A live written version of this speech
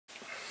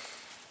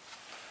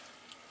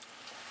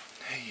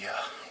everybody,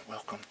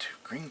 welcome to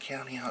Greene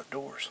County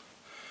Outdoors.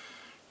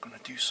 I'm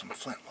going to do some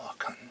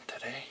flintlock hunting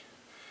today.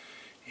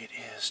 It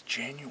is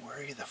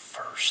January the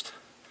 1st,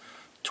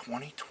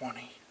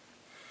 2020,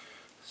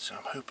 so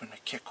I'm hoping to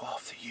kick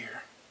off the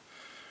year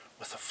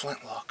with a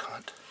flintlock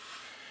hunt,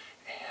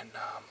 and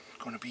I'm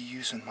going to be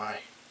using my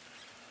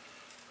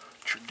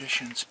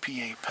Traditions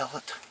P.A.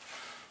 Pellet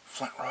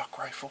flintlock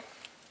rifle,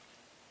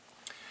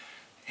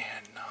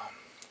 and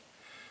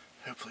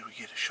hopefully we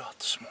get a shot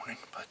this morning.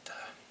 But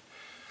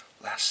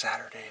last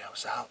Saturday I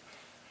was out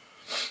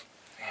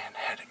and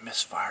had it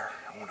misfire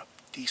on a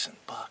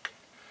decent buck,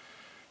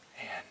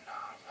 and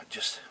I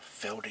just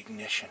failed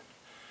ignition.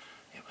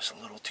 It was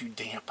a little too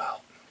damp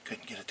out,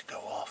 couldn't get it to go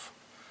off.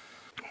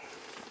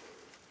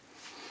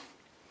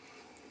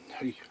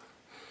 Hey,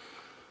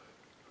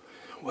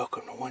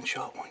 welcome to One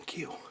Shot, One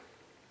Kill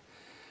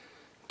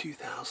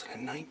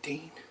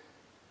 2019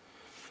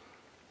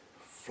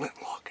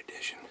 Flintlock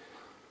Edition.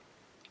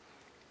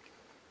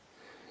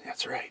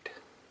 That's right.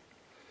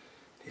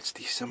 It's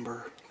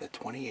December the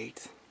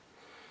 28th,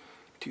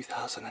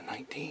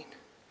 2019,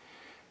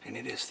 and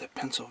it is the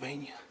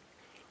Pennsylvania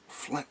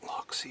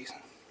flintlock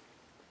season.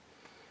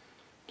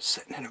 I'm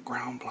sitting in a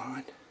ground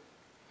blind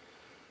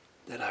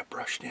that I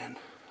brushed in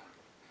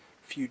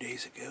a few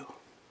days ago.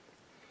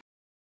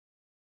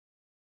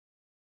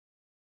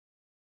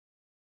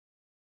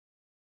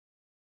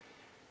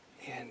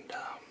 And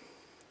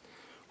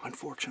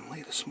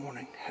unfortunately this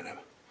morning had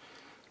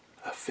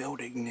a failed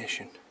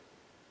ignition.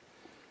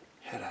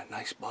 Had a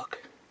nice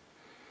buck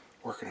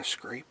working a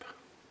scrape,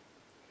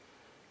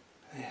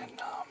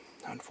 and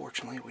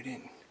unfortunately we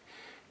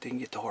didn't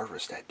get to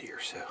harvest that deer.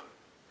 So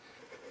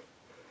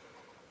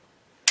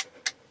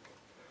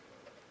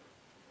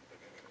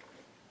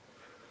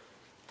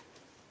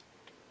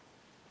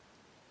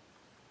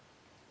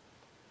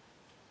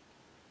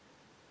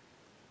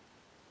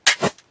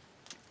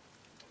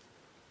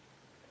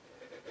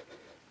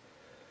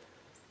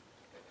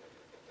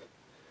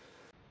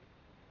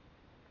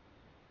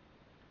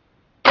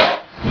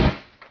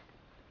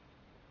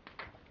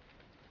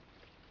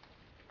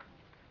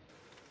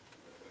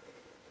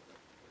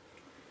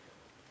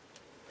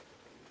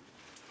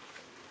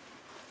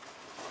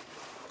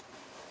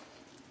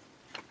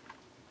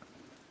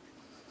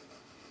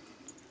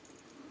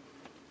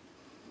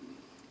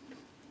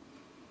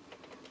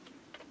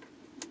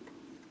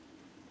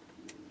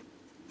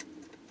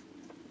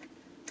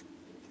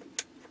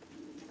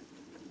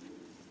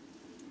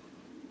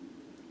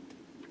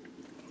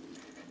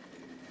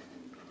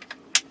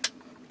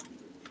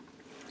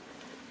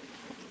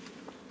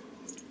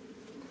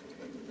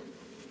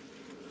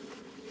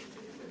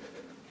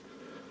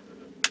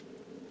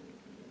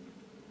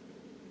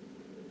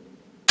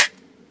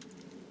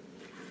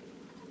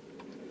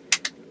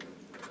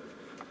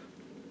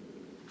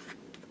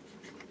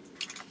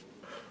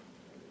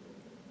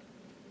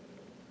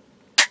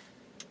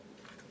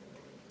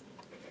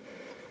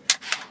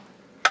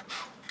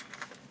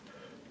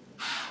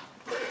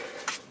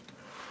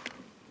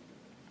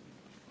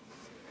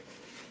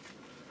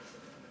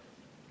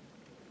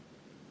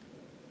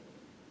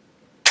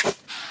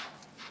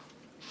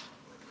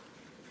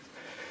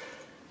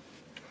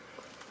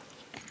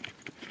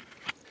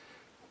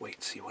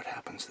wait, see what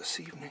happens this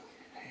evening,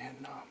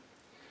 and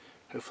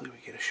hopefully we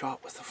get a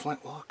shot with the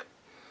flintlock.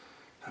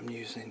 I'm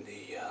using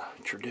the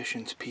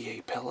Traditions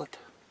P.A. Pellet,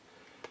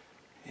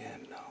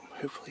 and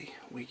hopefully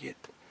we get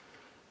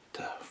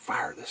to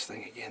fire this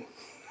thing again.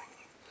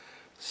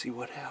 See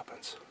what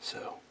happens.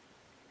 So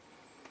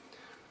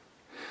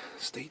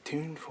stay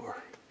tuned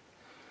for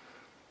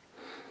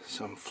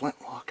some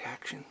flintlock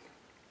action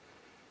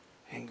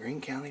in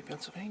Greene County,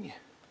 Pennsylvania.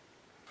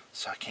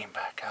 So I came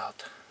back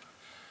out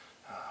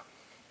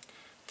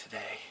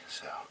today,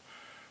 so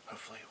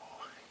hopefully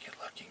we'll get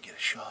lucky and get a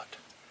shot.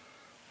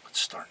 It's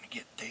starting to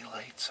get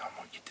daylight, so I'm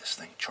going to get this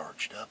thing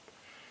charged up,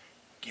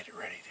 get it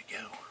ready to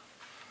go.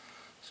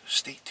 So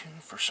stay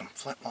tuned for some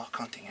flintlock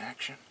hunting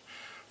action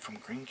from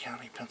Greene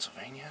County,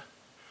 Pennsylvania.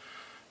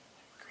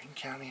 Greene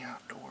County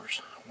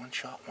Outdoors, One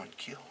Shot, One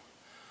Kill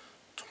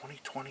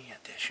 2020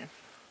 edition.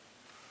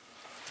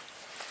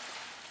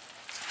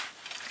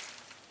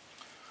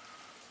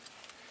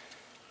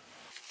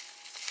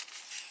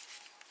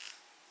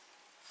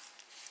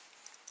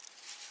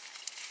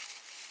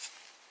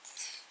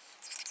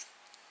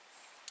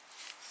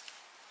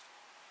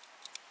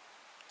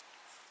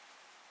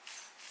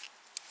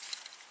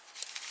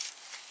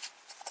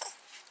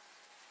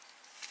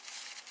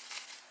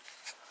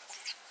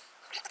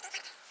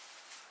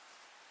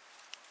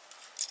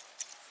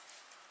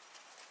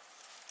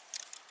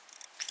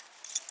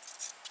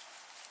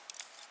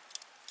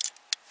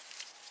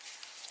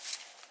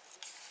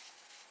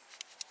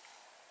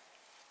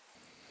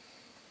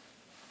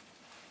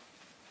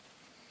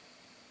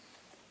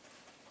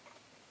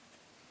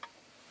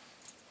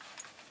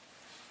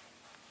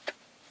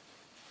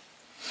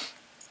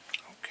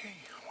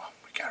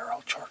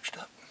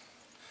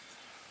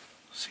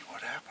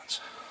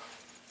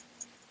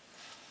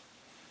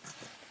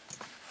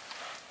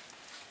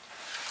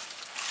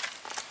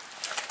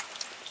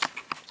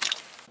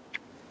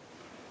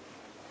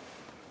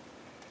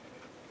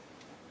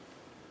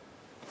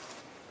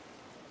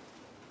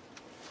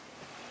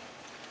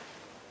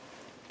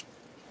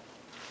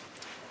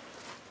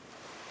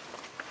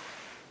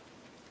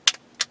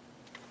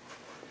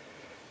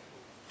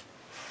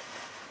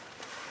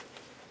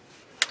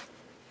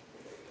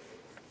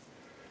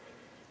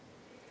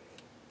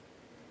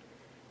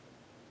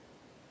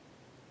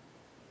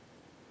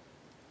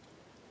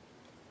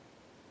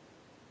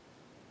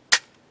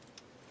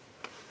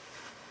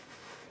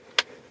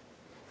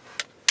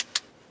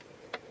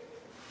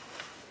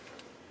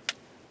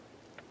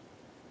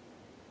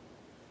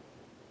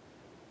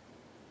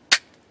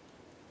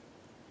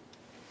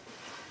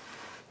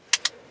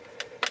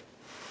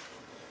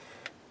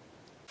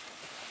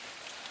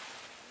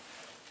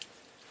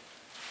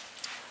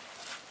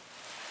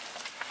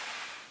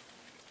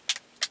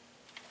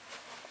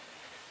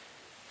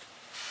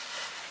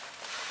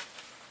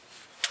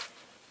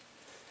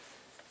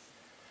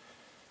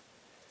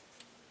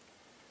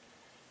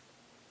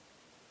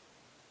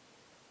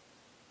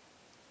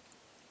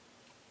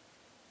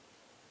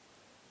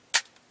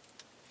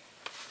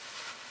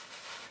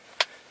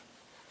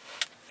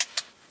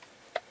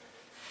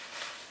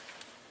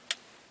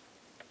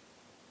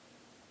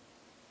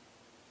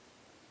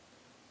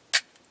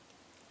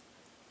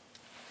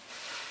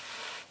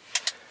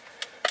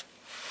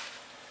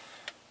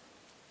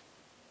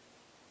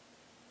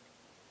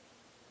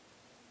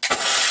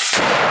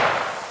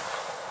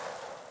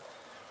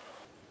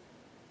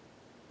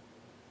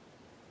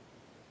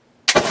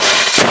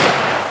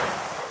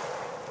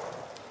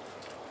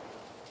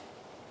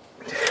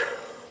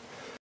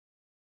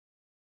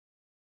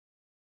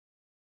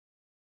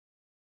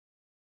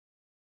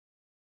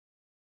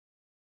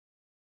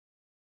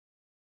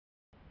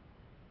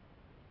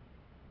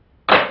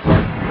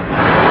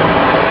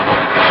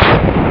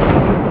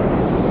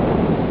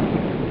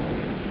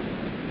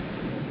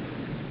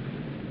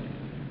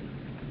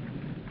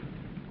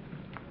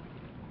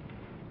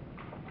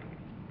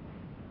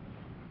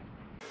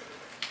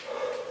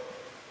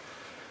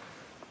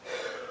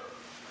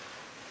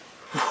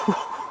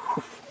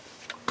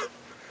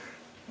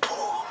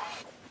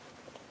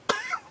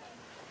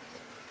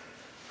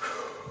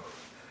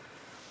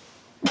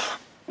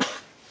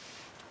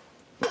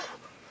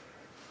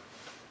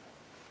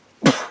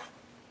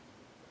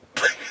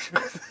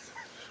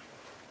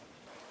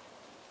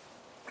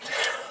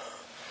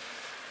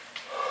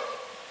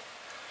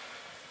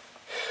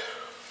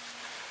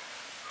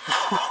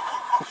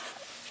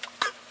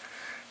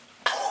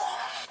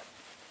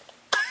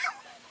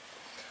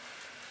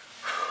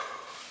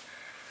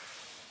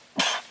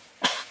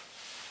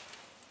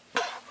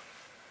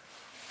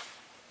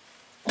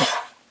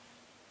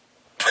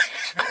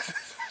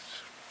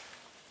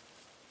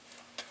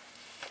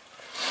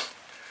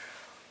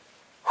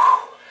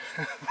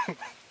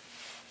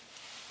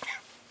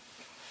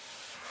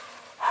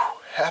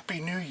 Happy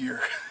New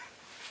Year.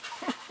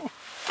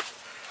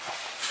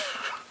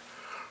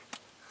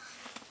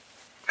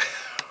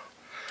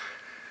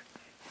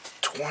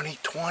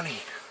 2020.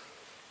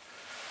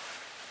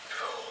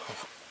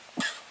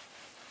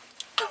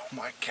 Oh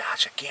my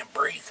gosh, I can't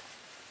breathe.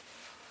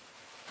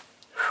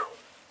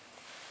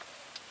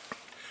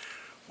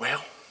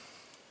 Well,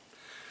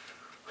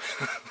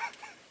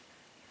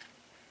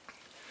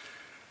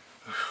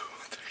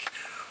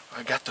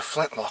 I got the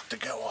flintlock to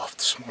go off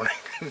this morning.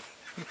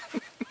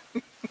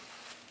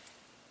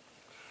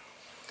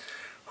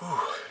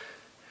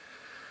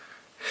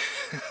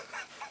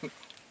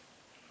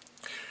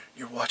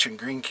 You're watching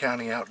Greene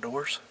County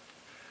Outdoors.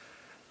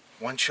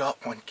 One shot,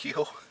 one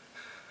kill.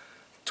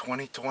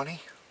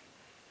 2020.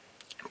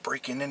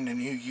 Breaking in the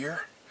new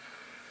year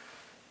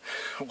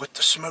with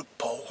the smoke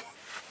pole.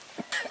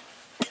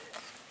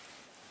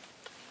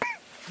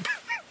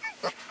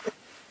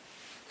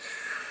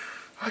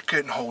 I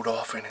couldn't hold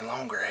off any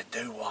longer. That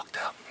doe walked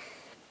out.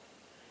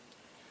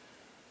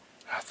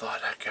 I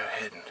thought I'd go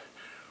ahead and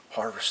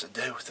harvest the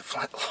doe with the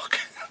flintlock.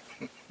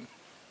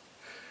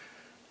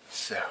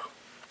 So,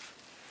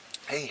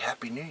 hey,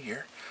 Happy New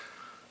Year.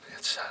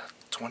 It's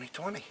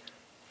 2020.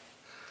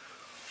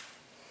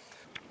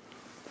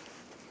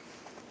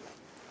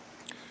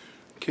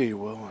 Okay,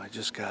 well, I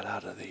just got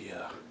out of the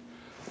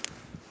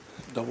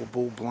double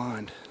bull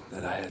blind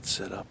that I had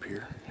set up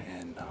here,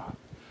 and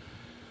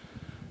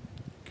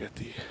got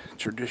the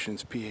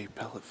Traditions P.A.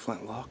 pellet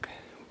flintlock.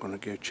 I'm going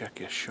to go check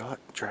his shot,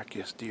 track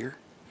his deer,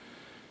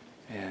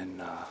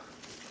 and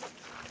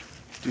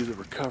do the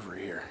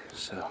recovery here.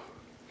 So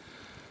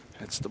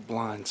that's the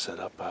blind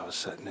setup I was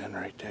setting in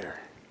right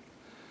there.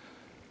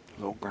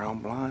 Little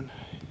ground blind,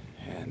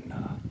 and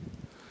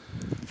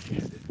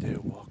had the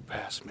doe walk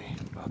past me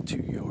about 2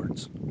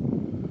 yards.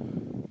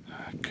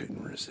 I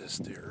couldn't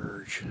resist the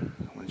urge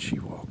when she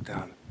walked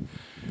down.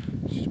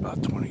 She's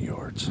about 20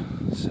 yards.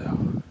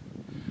 So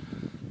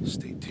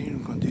stay tuned,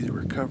 I'm going to do the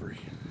recovery.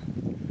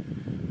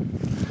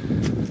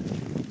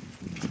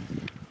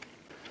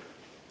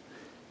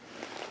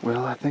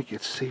 Well, I think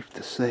it's safe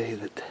to say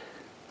that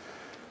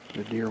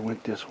the deer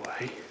went this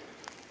way.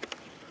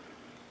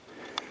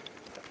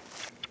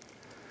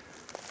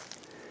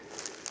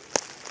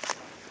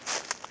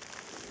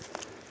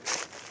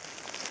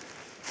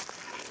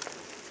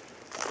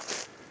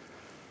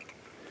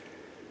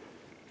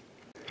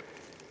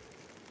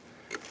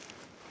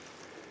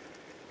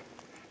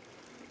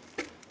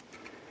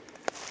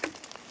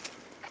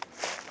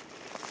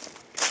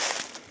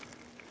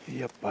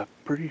 Yep, I'm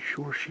pretty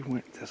sure she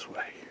went this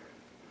way.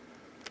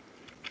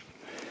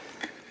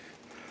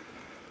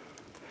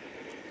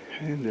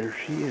 And there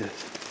she is.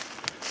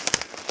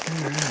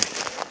 Alright.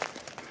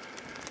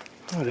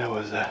 Oh, that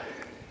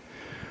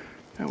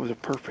was a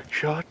perfect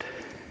shot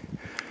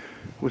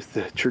with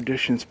the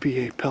Traditions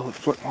P.A. pellet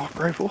flintlock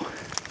rifle.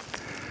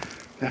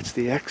 That's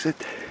the exit.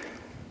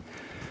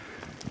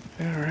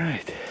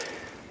 Alright.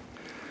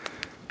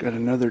 Got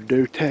another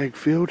doe tag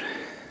field.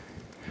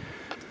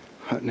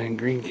 Hunting in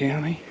Greene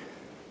County.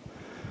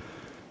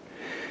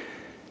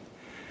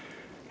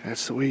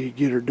 That's the way you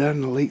get her done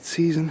in the late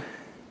season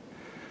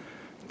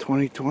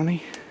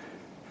 2020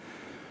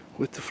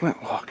 with the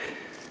flintlock.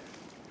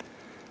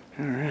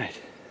 Alright.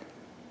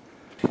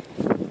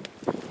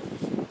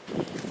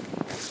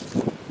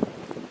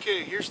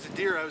 Okay, here's the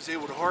deer I was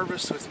able to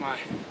harvest with my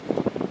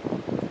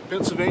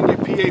Pennsylvania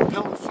P.A.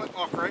 pellet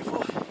flintlock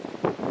rifle.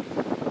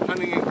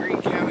 Hunting in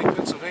Greene County,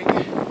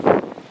 Pennsylvania.